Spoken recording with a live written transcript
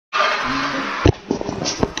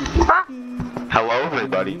Hello,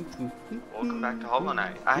 everybody. Welcome back to Hollow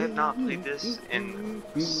Knight. I have not played this in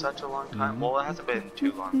such a long time. Well, it hasn't been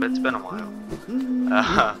too long, but it's been a while.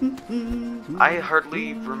 I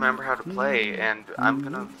hardly remember how to play, and I'm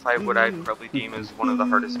gonna fight what I'd probably deem as one of the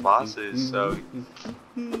hardest bosses, so...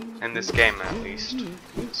 in this game, at least.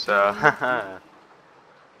 So,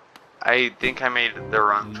 I think I made the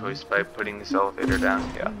wrong choice by putting this elevator down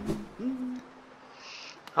here.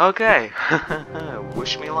 Okay.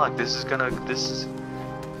 Wish me luck. This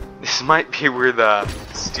might be where the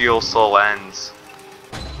Steel Soul ends.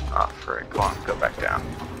 Oh, frick. Come on, go back down.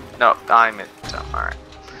 No, I'm at the top. Alright.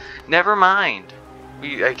 Never mind.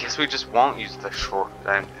 I guess we just won't use the short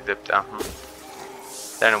and dip down.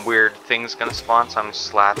 Then a weird thing's gonna spawn, so I'm gonna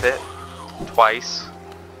slap it twice.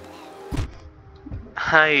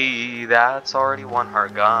 Hey, that's already one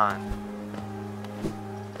heart gone.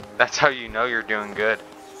 That's how you know you're doing good.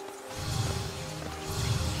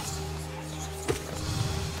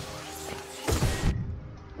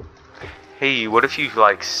 Hey, what if you,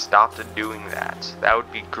 like, stopped doing that? That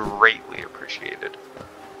would be greatly appreciated.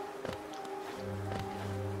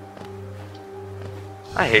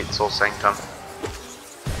 I hate Soul Sanctum.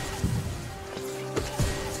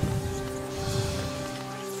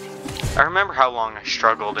 I remember how long I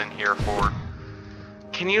struggled in here for.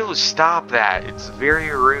 Can you stop that? It's very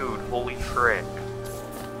rude, holy frick.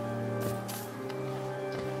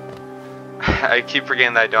 I keep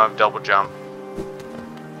forgetting that I don't have double jump.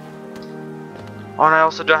 Oh, and I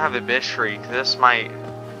also don't have a Bitch Shriek. This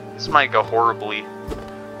might go horribly.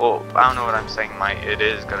 Well, I don't know what I'm saying. It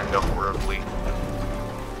is gonna go horribly.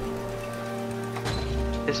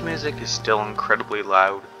 This music is still incredibly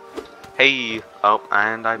loud. Hey, oh,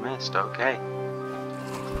 and I missed. Okay.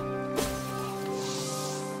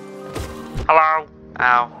 Hello.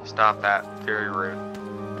 Ow! Stop that. Very rude.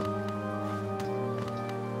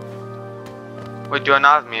 Wait, do I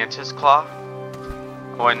not have Mantis Claw?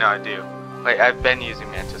 Oh, wait, no, I do. Wait, I've been using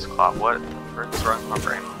Mantis Claw. What the frick's wrong with my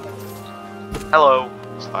brain? Hello.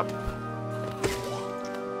 Slap.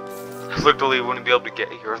 I literally wouldn't be able to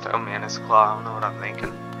get here without Mantis Claw. I don't know what I'm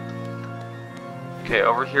thinking. Okay,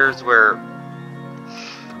 over here is where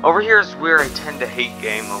I tend to hate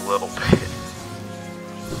game a little bit.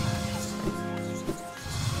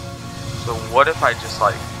 So what if I just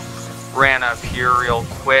like ran up here real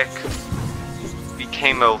quick,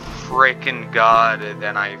 became a frickin' god, and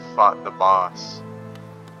then I fought the boss.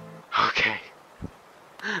 Okay.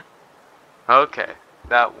 Okay,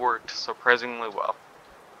 that worked surprisingly well.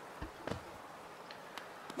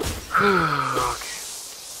 Okay.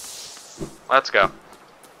 Let's go.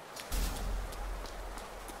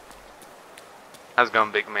 How's it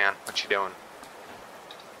going, big man? What you doing?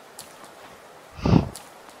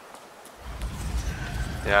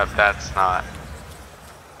 Yeah, that's not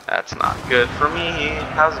good for me.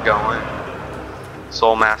 How's it going?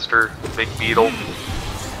 Soul Master, Big Beetle.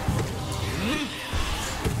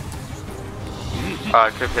 I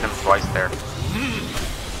could have hit him twice there.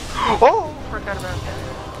 Oh, forgot about that.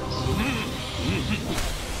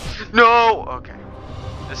 No! Okay.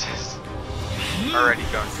 This is already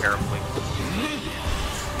going terribly.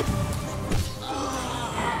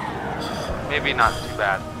 Maybe not too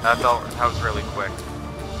bad. That was really quick.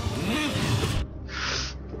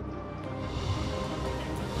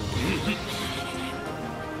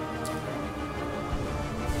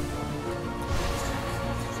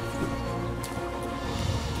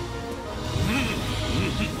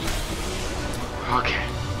 Okay.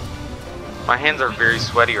 My hands are very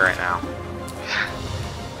sweaty right now.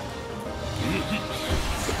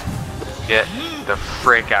 Get the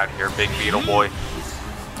frick out of here, Big Beetle boy.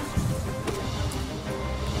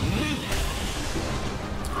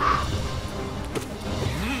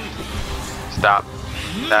 Stop.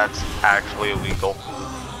 That's actually illegal.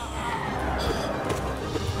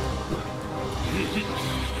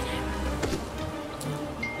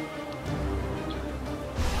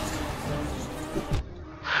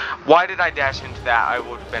 Why did I dash into that? I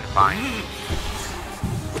would have been fine.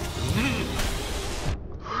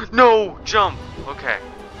 No! Jump! Okay.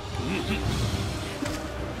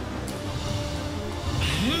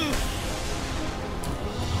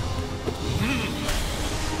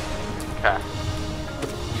 Okay.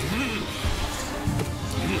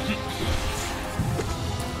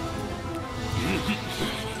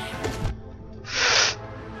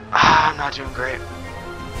 I'm not doing great.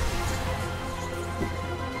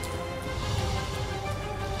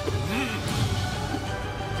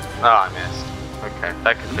 Oh, I missed. Okay,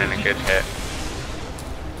 that could have been a good hit.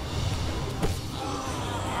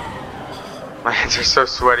 My hands are so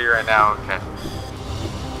sweaty right now. Okay.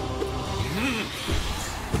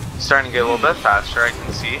 Starting to get a little bit faster, I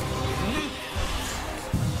can see.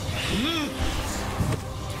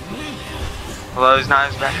 Although he's not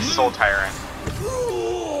as bad as Soul Tyrant.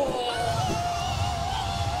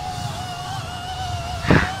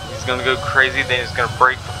 He's gonna go crazy, then he's gonna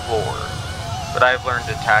break the floor. But I've learned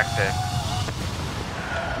a tactic.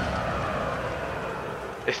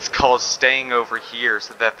 It's called staying over here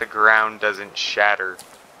so that the ground doesn't shatter.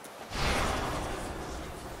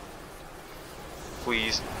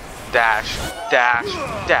 Please. Dash. Dash.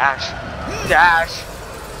 Dash. Dash.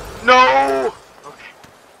 No! Okay.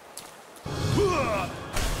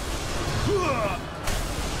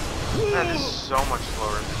 That is so much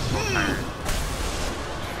slower than Soul Tyrant.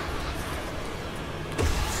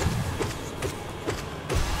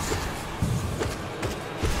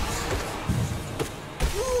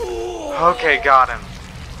 Okay, got him.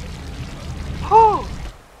 Whew.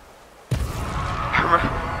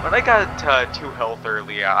 When I got 2 health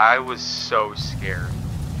earlier, I was so scared.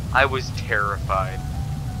 I was terrified.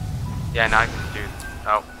 Yeah, now I can do...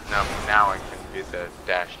 Oh, no, now I can do the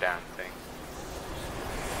dash down thing.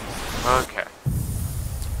 Okay.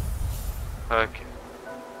 Okay.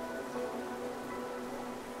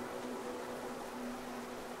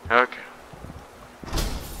 Okay.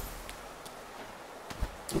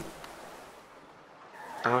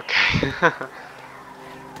 Okay.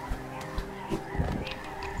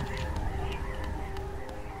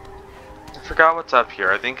 I forgot what's up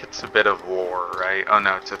here. I think it's a bit of war, right? Oh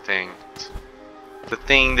no, it's a thing. It's a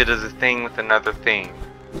thing that is a thing with another thing.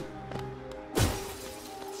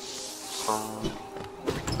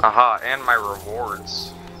 Aha, and my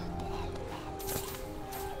rewards.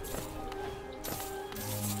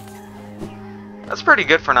 That's pretty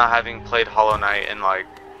good for not having played Hollow Knight in like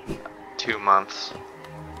 2 months.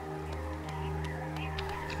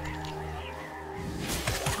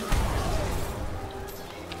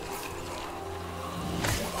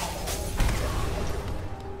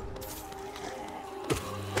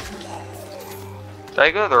 Did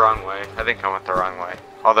I go the wrong way? I think I went the wrong way.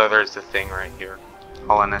 Although there's the thing right here.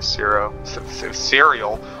 Hollowness Zero.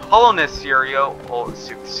 Cereal. Hollowness Cereal. Oh,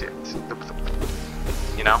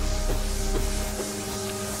 you know?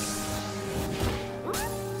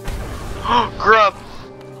 Grub!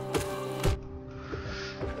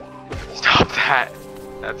 Stop that.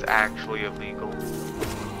 That's actually illegal.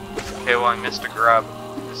 Okay, well I missed a grub.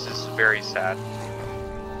 This is very sad.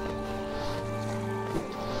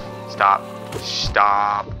 Stop.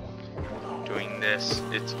 Stop doing this.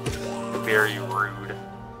 It's very rude.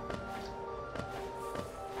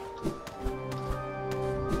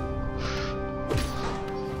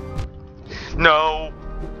 No!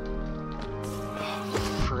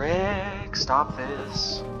 Frick, stop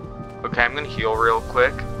this. Okay, I'm gonna heal real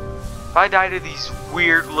quick. If I die to these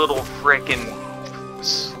weird little frickin'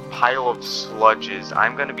 pile of sludges,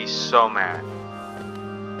 I'm gonna be so mad.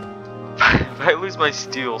 If I lose my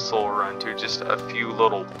Steel Soul run to just a few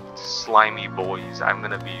little slimy boys, I'm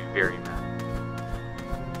gonna be very mad.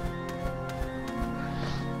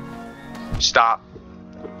 Stop.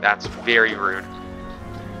 That's very rude.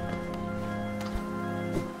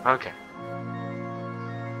 Okay.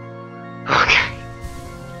 Okay.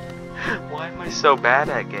 Why am I so bad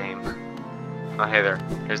at game? Oh, hey there.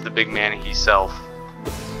 There's the big man himself.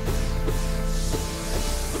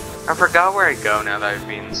 I forgot where I go now that I've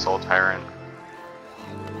beaten Soul Tyrant.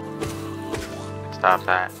 Stop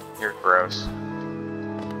that. You're gross.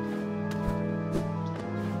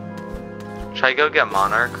 Should I go get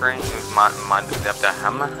Monarch Ring?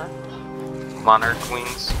 Monarch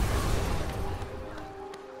Wings?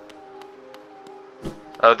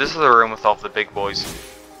 Oh, this is the room with all the big boys.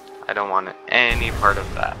 I don't want any part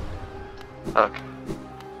of that. Okay.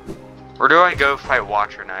 Where do I go fight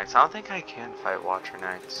Watcher Knights? I don't think I can fight Watcher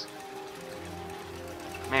Knights.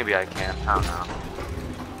 Maybe I can. I don't know.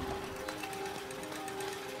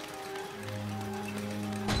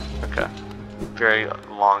 Okay. Very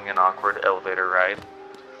long and awkward elevator ride.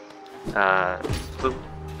 Bloop.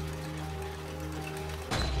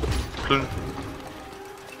 Bloop.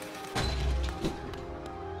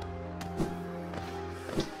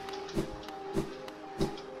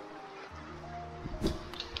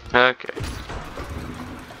 Okay.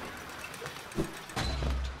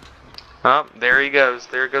 Oh, there he goes.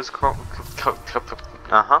 There goes Cornifer.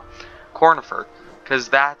 Cause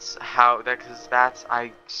that's how that. Cause that's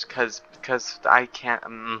Cause I can't. All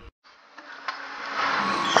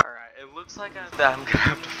right. It looks like I'm gonna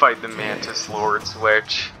have to fight the Mantis Lords,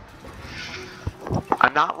 which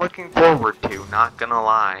I'm not looking forward to. Not gonna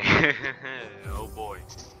lie. Oh boy.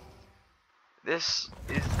 This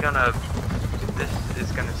is gonna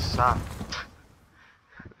suck.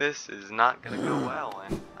 This is not gonna go well,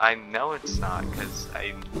 and I know it's not, because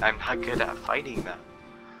I'm not good at fighting them.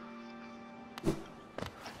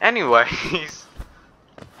 Anyways,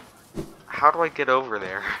 how do I get over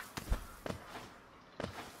there?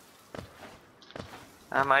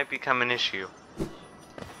 That might become an issue.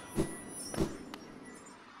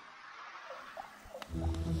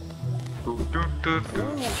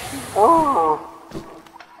 Oh.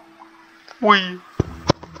 Wee.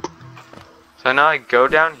 So now I go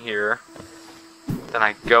down here, then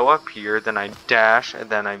I go up here, then I dash, and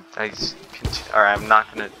then I'm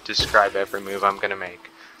not gonna describe every move I'm gonna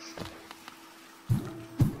make.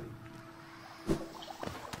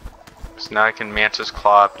 So now I can Mantis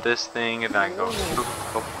claw up this thing, and then I go.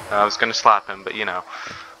 Oh, I was gonna slap him, but you know.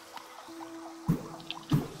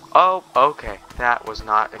 Oh, okay, that was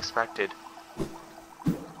not expected.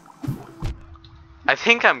 I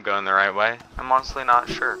think I'm going the right way. I'm honestly not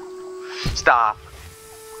sure. Stop.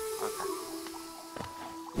 Okay.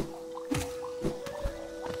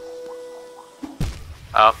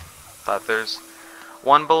 Oh, thought there's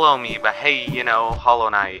one below me, but hey, you know, Hollow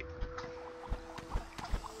Knight.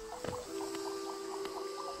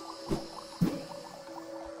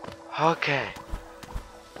 Okay.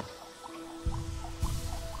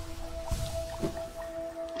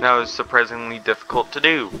 That was surprisingly difficult to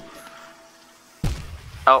do.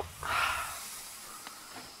 Oh.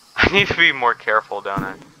 I need to be more careful, don't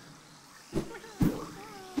I?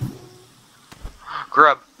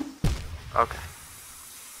 Grub. Okay.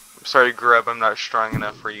 I'm sorry, Grub, I'm not strong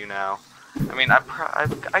enough for you now. I mean,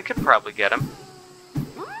 I could probably get him.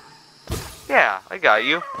 Yeah, I got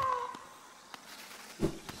you.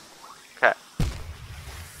 Okay.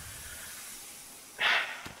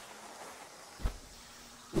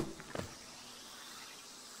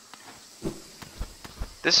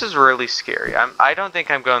 This is really scary. I don't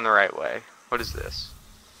think I'm going the right way. What is this?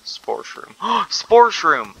 Spore shroom. Spore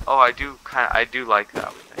shroom. Oh, I do like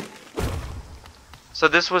that thing. So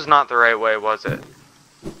this was not the right way, was it?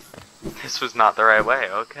 This was not the right way.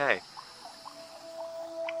 Okay.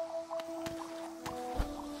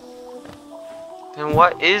 Then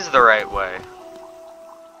what is the right way?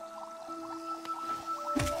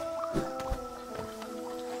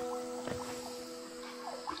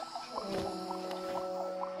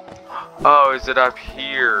 Oh, is it up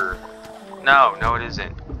here? No, it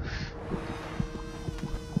isn't.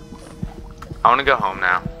 I want to go home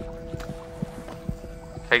now.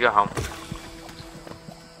 Okay, go home.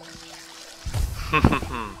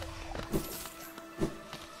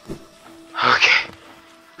 Okay.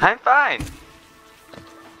 I'm fine.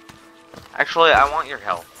 Actually, I want your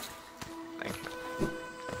help. Thank you.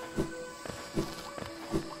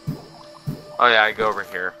 Oh yeah, I go over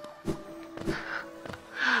here.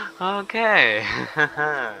 Okay.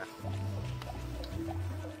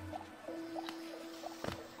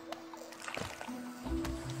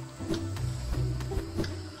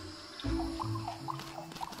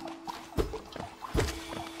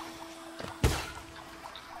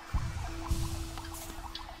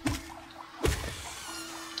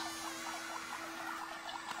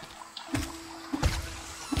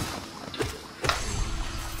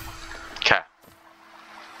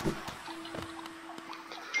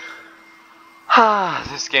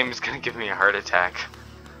 This game is gonna give me a heart attack.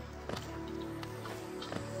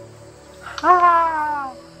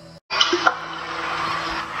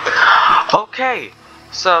 Okay,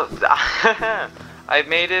 so I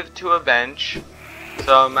made it to a bench.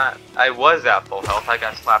 So I was at full health. I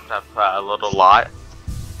got slapped up a little lot,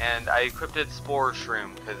 and I equipped Spore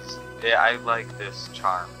Shroom because I like this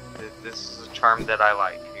charm. This is a charm that I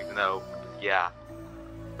like, even though, yeah.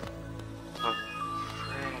 Oh,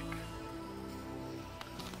 frick.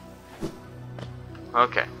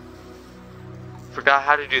 Okay. Forgot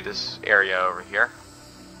how to do this area over here.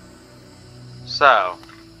 So,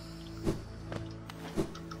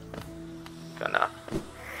 gonna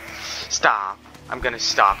stop. I'm gonna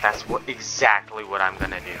stop. That's exactly what I'm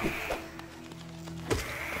gonna do.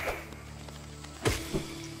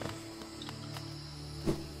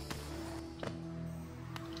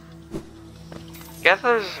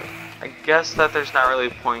 I guess that there's not really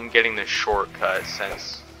a point in getting the shortcut,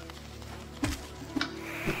 since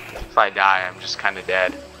if I die, I'm just kind of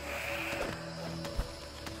dead.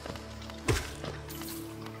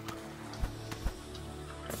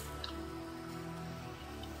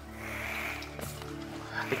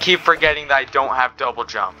 I keep forgetting that I don't have double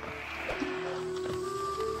jump.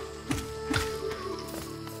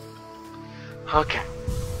 Okay.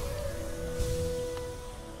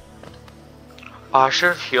 Oh, I should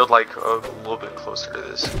have healed like a little bit closer to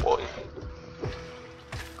this boy.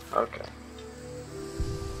 Okay.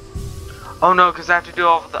 Oh no, because I have to do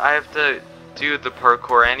I have to do the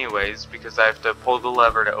parkour anyways, because I have to pull the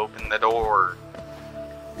lever to open the door.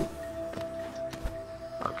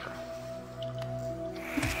 Okay.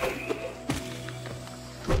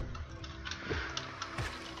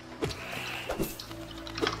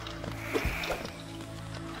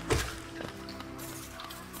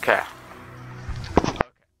 Okay.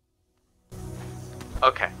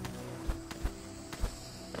 Okay.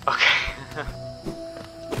 Okay.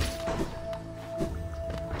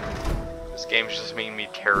 This game's just making me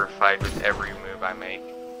terrified with every move I make.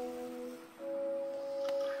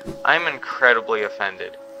 I'm incredibly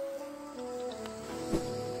offended.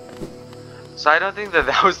 So I don't think that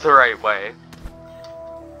that was the right way.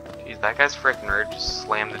 Jeez, that guy's freaking rude. Just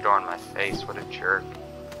slammed the door in my face. What a jerk.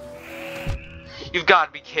 You've got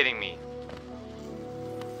to be kidding me.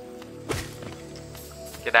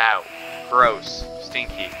 Get out. Gross.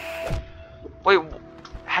 Stinky. Wait,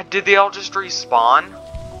 did they all just respawn?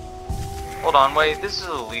 Hold on, wait, this is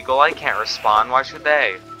illegal. I can't respawn. Why should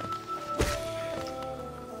they?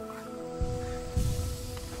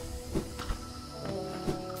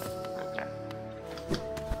 Okay.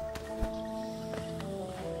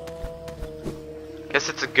 Guess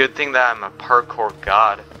it's a good thing that I'm a parkour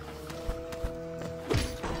god.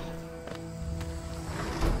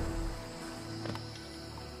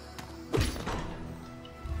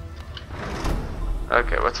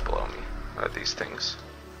 Okay, what's below me? What are these things?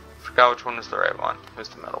 Forgot which one was the right one. Who's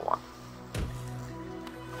the middle one?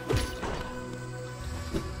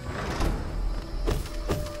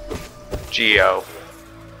 Geo.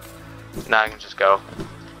 Now I can just go.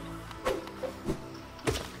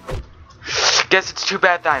 Guess it's too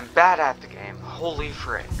bad that I'm bad at the game. Holy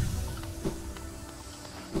frick.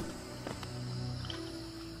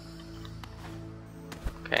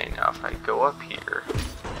 Okay, now if I go up here,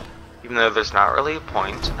 even though there's not really a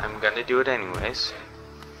point, I'm gonna do it anyways.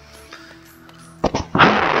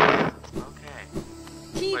 Okay.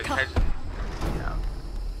 Wait, yeah.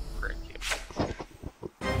 Frick you.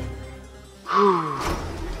 Whew.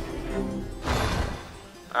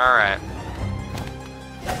 Alright.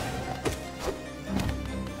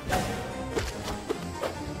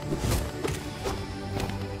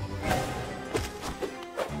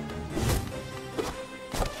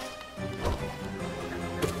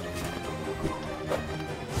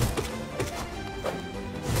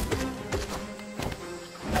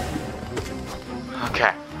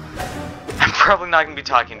 Okay. I'm probably not going to be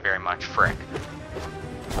talking very much, frick.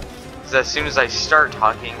 Because as soon as I start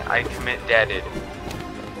talking, I commit deaded.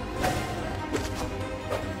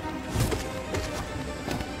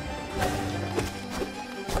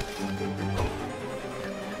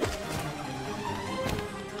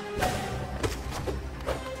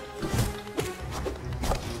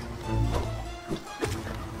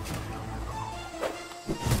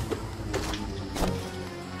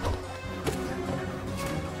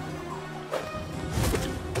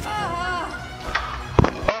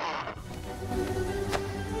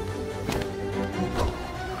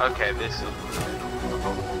 Okay, this is...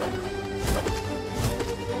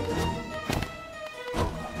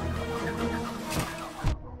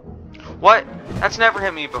 What? That's never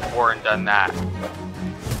hit me before and done that.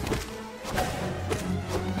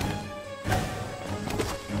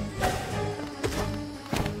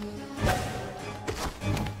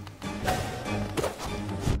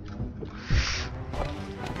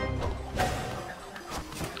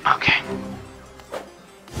 Okay.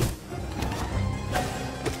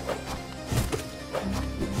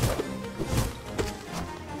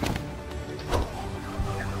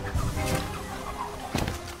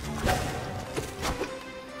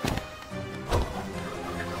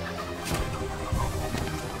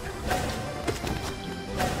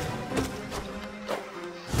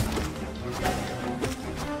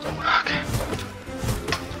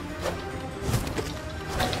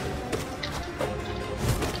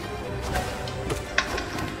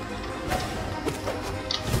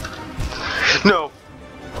 No.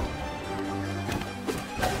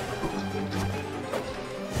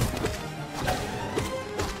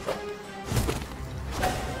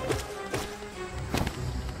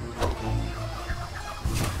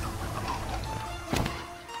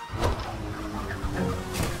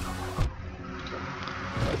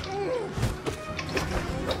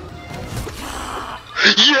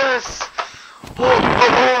 Yes!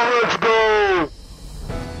 Oh, let's go!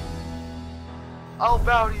 I'll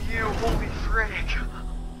bow to you, holy frick.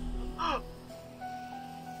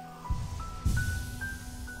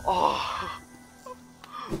 Oh.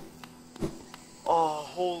 Oh,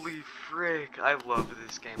 holy frick. I love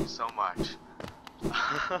this game so much.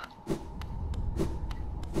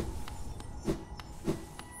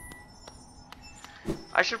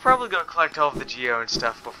 I should probably go collect all of the geo and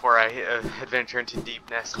stuff before I adventure into Deep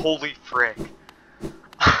Nest. Holy frick.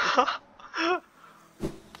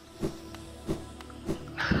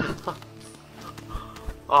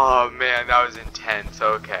 Oh man, that was intense.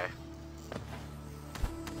 Okay.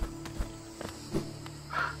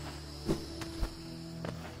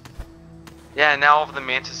 Yeah, now all of the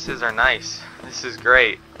mantises are nice. This is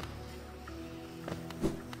great.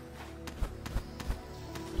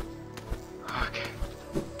 Okay.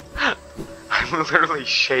 I'm literally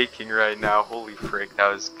shaking right now. Holy frick, that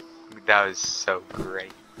was so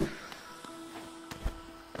great.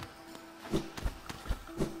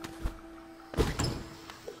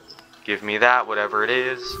 Give me that, whatever it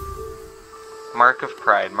is. Mark of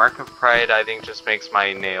Pride. Mark of Pride, I think, just makes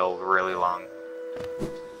my nail really long.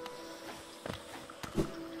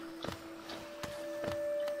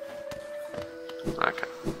 Okay.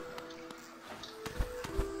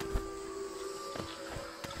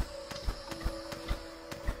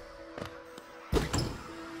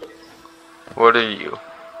 What are you?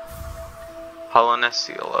 Hollowness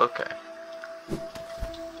Seal, okay.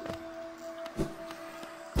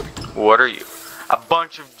 What are you? A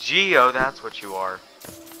bunch of geo, that's what you are.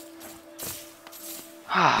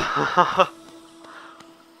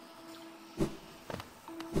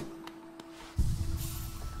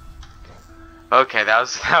 Okay, that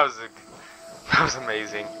was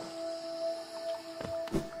amazing.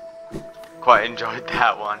 Quite enjoyed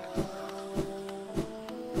that one.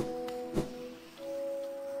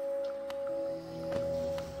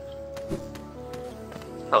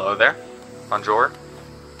 Hello there. Bonjour.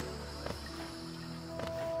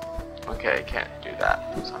 Okay, I can't do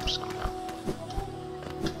that, so I'm just gonna go.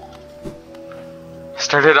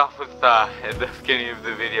 Started off with at the beginning of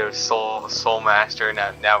the video, Soul Master, and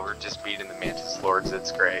now we're just beating the Mantis Lords.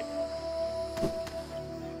 It's great.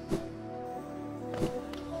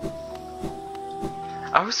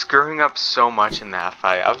 I was screwing up so much in that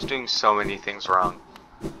fight. I was doing so many things wrong.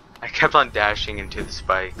 I kept on dashing into the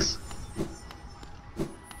spikes.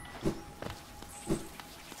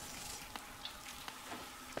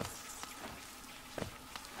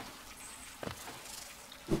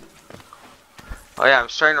 Oh yeah, I'm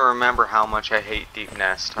starting to remember how much I hate Deep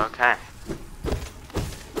Nest. Okay.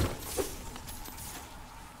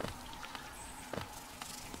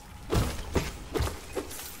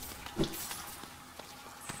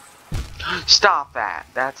 Stop that.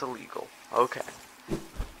 That's illegal. Okay.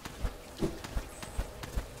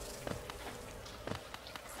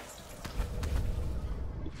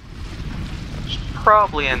 Should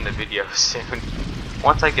probably end the video soon.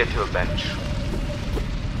 Once I get to a bench.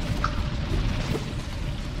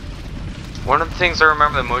 One of the things I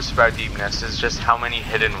remember the most about Deep Nest is just how many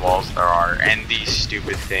hidden walls there are, and these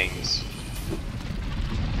stupid things.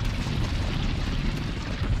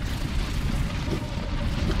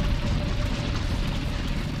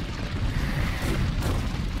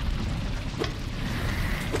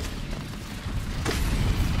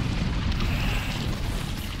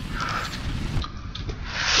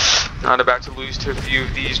 Not about to lose to a few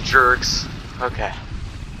of these jerks. Okay.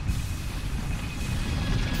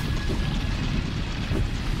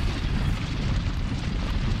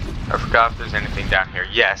 I forgot if there's anything down here.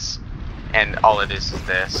 Yes. And all it is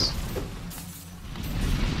this.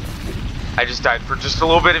 I just died for just a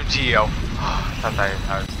little bit of geo. I thought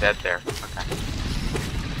I was dead there.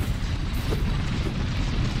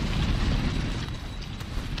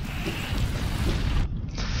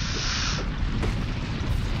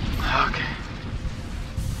 Okay.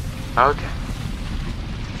 Okay.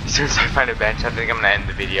 As soon as I find a bench, I think I'm gonna end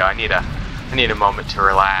the video. I need a moment to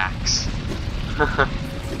relax.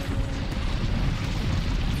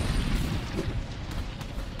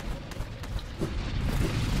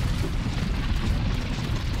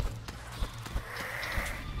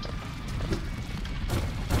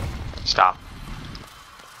 Stop.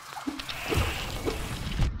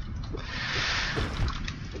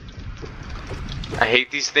 I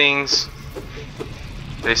hate these things.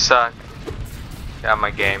 They suck. Get out of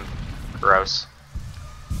my game. Gross.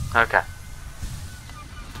 Okay.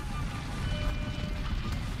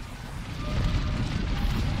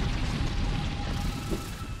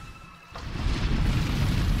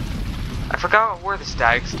 I forgot where the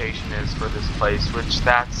stag station is for this place, which it's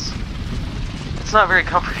not very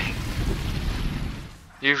comforting.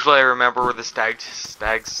 Usually I remember where the stag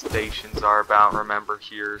stations are about, remember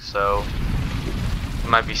here, so I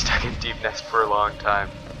might be stuck in Deep Nest for a long time,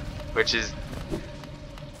 which is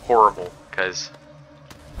horrible, because,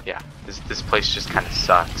 yeah, this place just kind of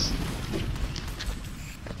sucks.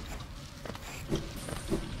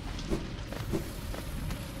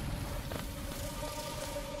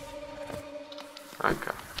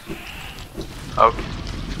 Okay. Okay.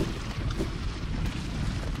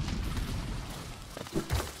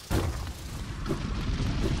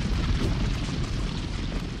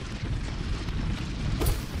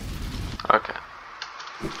 Okay.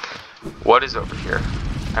 What is over here?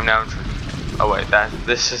 I'm now intrigued. Oh wait,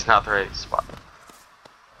 this is not the right spot.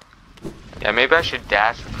 Yeah, maybe I should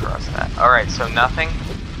dash across that. Alright, so nothing.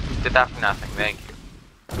 Did that for nothing, thank you.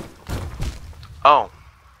 Oh.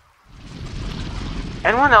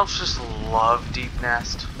 Anyone else just love Deep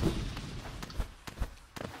Nest?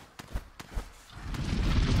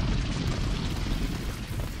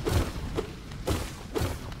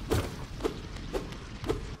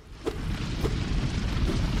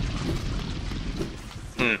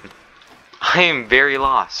 I am very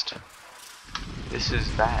lost. This is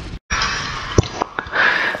bad.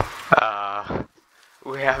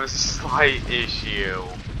 We have a slight issue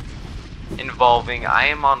involving I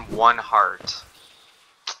am on 1 heart.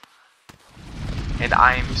 And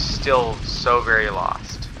I am still so very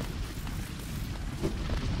lost.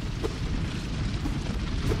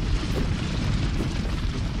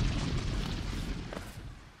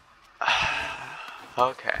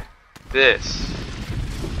 Okay. This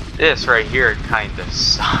right here kinda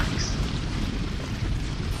sucks.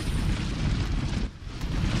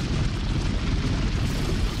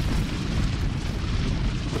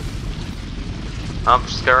 I'm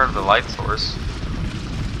just got rid of the light source.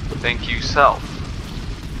 Thank you, self.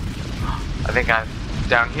 I think I'm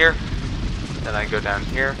down here. Then I go down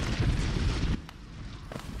here.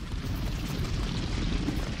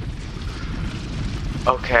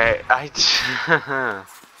 Okay, I'm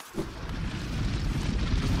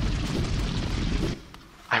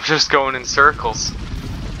just going in circles.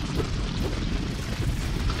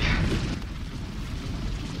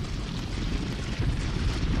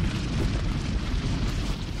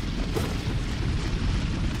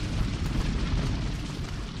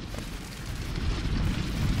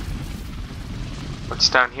 What's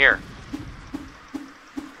down here?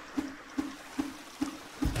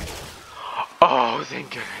 Oh, thank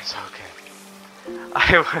goodness. Okay.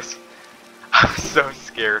 I was so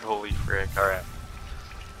scared. Holy frick. Alright.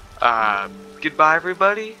 Goodbye,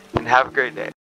 everybody, and have a great day.